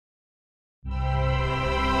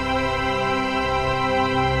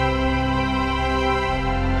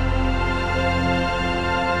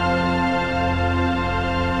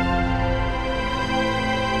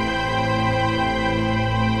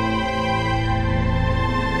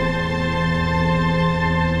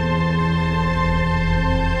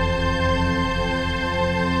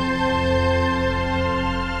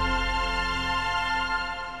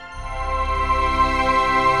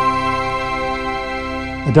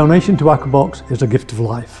A donation to Aquabox is a gift of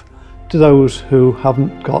life to those who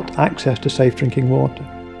haven't got access to safe drinking water.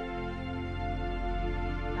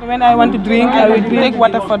 When I want to drink, I will take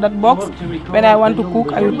water for that box. When I want to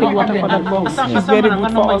cook, I will take water for that box. It's very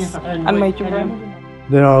good for us and my children.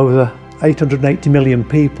 There are over 880 million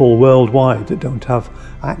people worldwide that don't have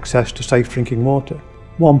access to safe drinking water.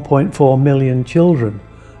 1.4 million children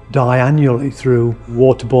die annually through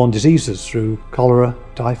waterborne diseases, through cholera,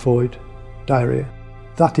 typhoid, diarrhoea.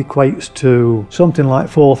 That equates to something like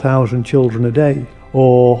 4,000 children a day,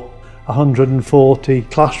 or 140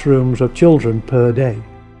 classrooms of children per day.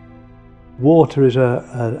 Water is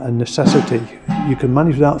a necessity. You can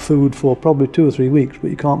manage without food for probably 2 or 3 weeks,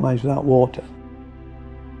 but you can't manage without water.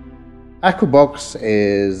 Aquabox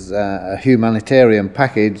is a humanitarian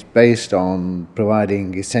package based on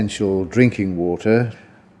providing essential drinking water.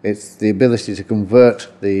 It's the ability to convert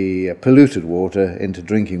the polluted water into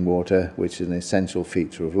drinking water, which is an essential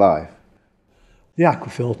feature of life. The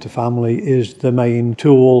Aquafilter family is the main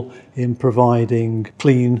tool in providing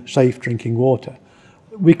clean, safe drinking water.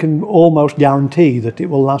 We can almost guarantee that it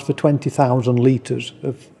will last for 20,000 litres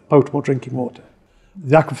of potable drinking water.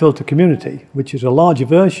 The Aquafilter community, which is a larger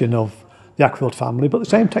version of the Aquafilter family, but the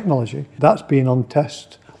same technology, that's been on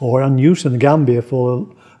test or on use in the Gambia for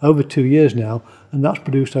over 2 years now, and that's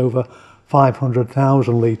produced over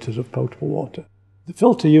 500,000 litres of potable water. The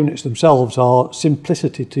filter units themselves are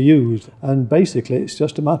simplicity to use, and basically it's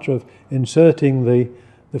just a matter of inserting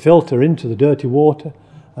the filter into the dirty water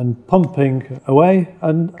and pumping away,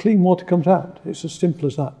 and clean water comes out. It's as simple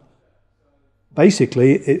as that.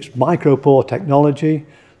 Basically, it's micropore technology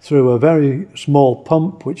through a very small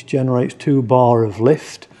pump which generates 2 bar of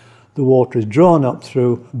lift. The water is drawn up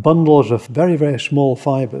through bundles of very, very small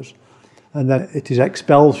fibres, and then it is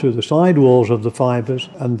expelled through the side walls of the fibres,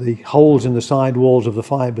 and the holes in the side walls of the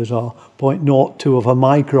fibres are 0.02 of a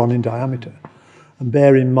micron in diameter. And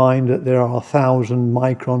bear in mind that there are 1,000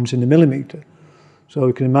 microns in a millimetre. So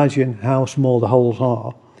you can imagine how small the holes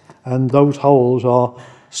are, and those holes are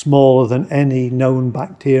smaller than any known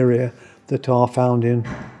bacteria that are found in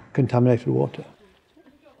contaminated water.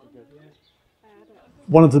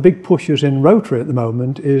 One of the big pushes in Rotary at the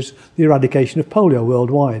moment is the eradication of polio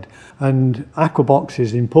worldwide, and Aquabox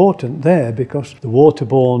is important there because the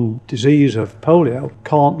waterborne disease of polio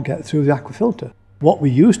can't get through the aquafilter. What we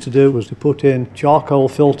used to do was to put in charcoal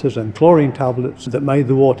filters and chlorine tablets that made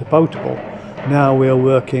the water potable. Now we are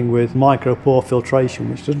working with micropore filtration,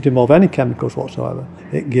 which doesn't involve any chemicals whatsoever.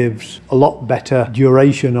 It gives a lot better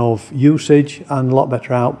duration of usage and a lot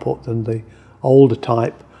better output than the older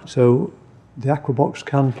type. So the Aquabox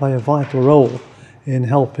can play a vital role in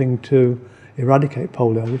helping to eradicate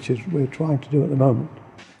polio, which is we're trying to do at the moment.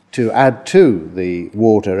 To add to the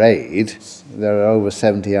water aid, there are over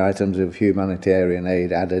 70 items of humanitarian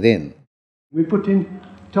aid added in. We put in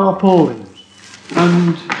tarpaulins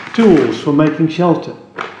and tools for making shelter.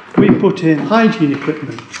 We put in hygiene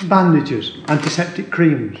equipment, bandages, antiseptic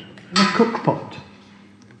creams, and a cook pot,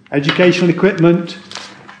 educational equipment,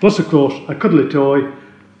 plus of course a cuddly toy,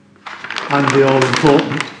 and the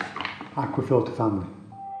all-important Aquafilter family.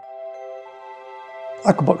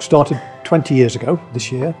 Aquabox started 20 years ago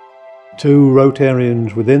this year. 2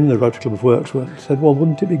 Rotarians within the Rotary Club of Wirksworth said, well,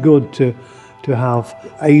 wouldn't it be good to have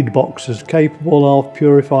aid boxes capable of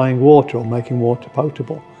purifying water or making water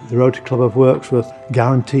potable? The Rotary Club of Wirksworth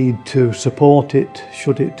guaranteed to support it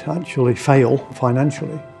should it actually fail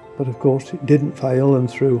financially. But of course it didn't fail, and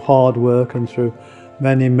through hard work and through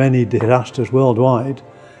many, many disasters worldwide,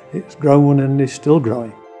 it's grown and is still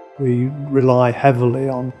growing. We rely heavily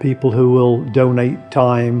on people who will donate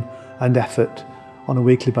time and effort on a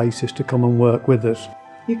weekly basis to come and work with us.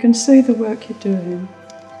 You can see the work you're doing.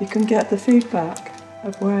 You can get the feedback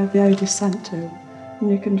of where the aid is sent to,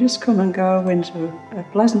 and you can just come and go into a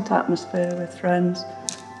pleasant atmosphere with friends,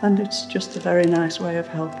 and it's just a very nice way of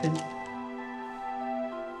helping.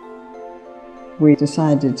 We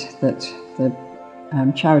decided that the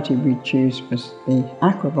charity we'd choose was the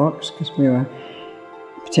Aquabox because we were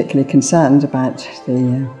particularly concerned about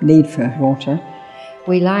the need for water.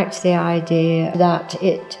 We liked the idea that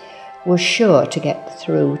it was sure to get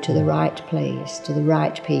through to the right place, to the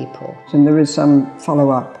right people. And there is some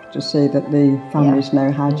follow-up to see that the families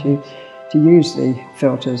know how to use the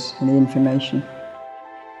filters and the information.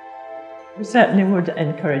 We certainly would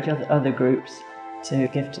encourage other groups to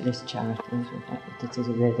give to this charity. It is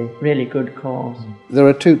a really good cause. There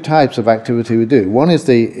are 2 types of activity we do. One is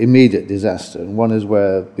the immediate disaster, and one is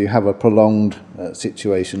where you have a prolonged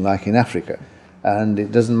situation like in Africa. And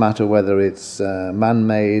it doesn't matter whether it's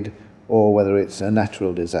man-made or whether it's a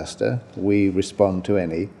natural disaster. We respond to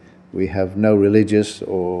any. We have no religious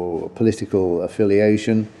or political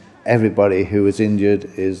affiliation. Everybody who is injured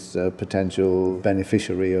is a potential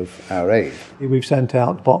beneficiary of our aid. We've sent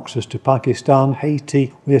out boxes to Pakistan,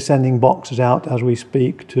 Haiti. We are sending boxes out as we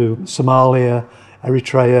speak to Somalia,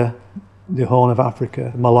 Eritrea, the Horn of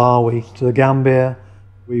Africa, Malawi, to the Gambia.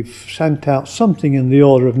 We've sent out something in the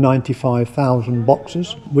order of 95,000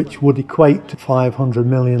 boxes, which would equate to 500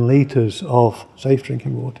 million litres of safe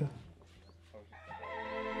drinking water.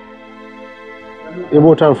 The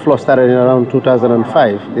water flow started in around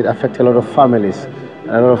 2005. It affected a lot of families,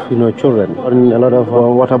 a lot of children. And a lot of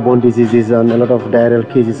waterborne diseases and a lot of diarrheal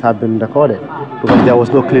cases have been recorded because there was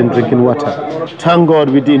no clean drinking water. Thank God,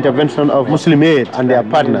 with the intervention of Muslim Aid and their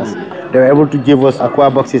partners, they were able to give us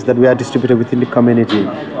Aquaboxes that we are distributed within the community.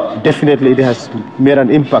 Definitely it has made an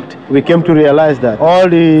impact. We came to realize that all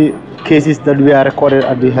the cases that we are recorded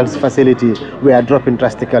at the health facility, we are dropping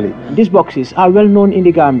drastically. These boxes are well known in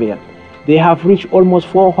the Gambia. They have reached almost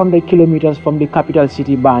 400 kilometers from the capital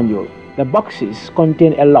city, Banjul. The boxes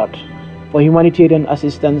contain a lot for humanitarian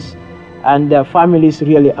assistance, and their families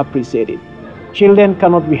really appreciate it. Children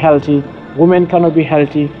cannot be healthy, women cannot be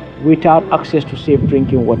healthy without access to safe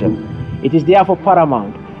drinking water. It is therefore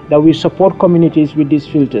paramount that we support communities with these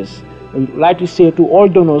filters. I would like to say to all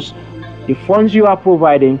donors, the funds you are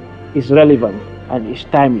providing is relevant and is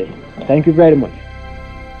timely. Thank you very much.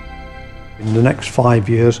 In the next 5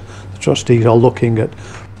 years, the trustees are looking at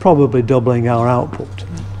probably doubling our output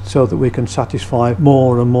so that we can satisfy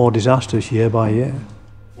more and more disasters year by year.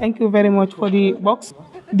 Thank you very much for the box.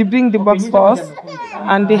 They bring the box for us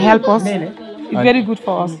and they help us. It's very good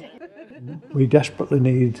for us. We desperately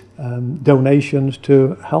need donations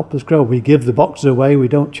to help us grow. We give the boxes away, we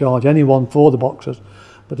don't charge anyone for the boxes,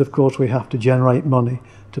 but of course we have to generate money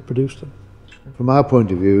to produce them. From our point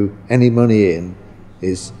of view, any money in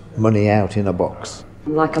is money out in a box.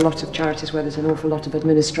 Like a lot of charities where there's an awful lot of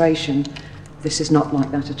administration, this is not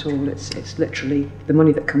like that at all. It's literally the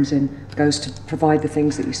money that comes in goes to provide the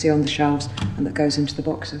things that you see on the shelves and that goes into the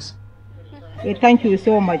boxes. We thank you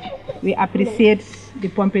so much. We appreciate the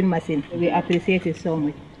pumping machine. We appreciate it so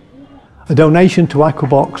much. A donation to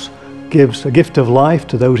Aquabox gives a gift of life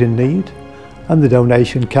to those in need, and the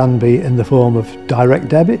donation can be in the form of direct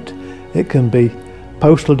debit, it can be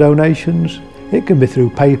postal donations, it can be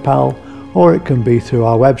through PayPal, or it can be through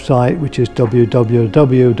our website, which is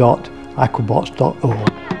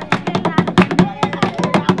www.aquabox.org.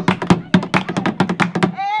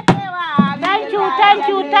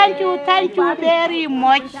 Thank you very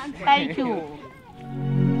much. Thank you.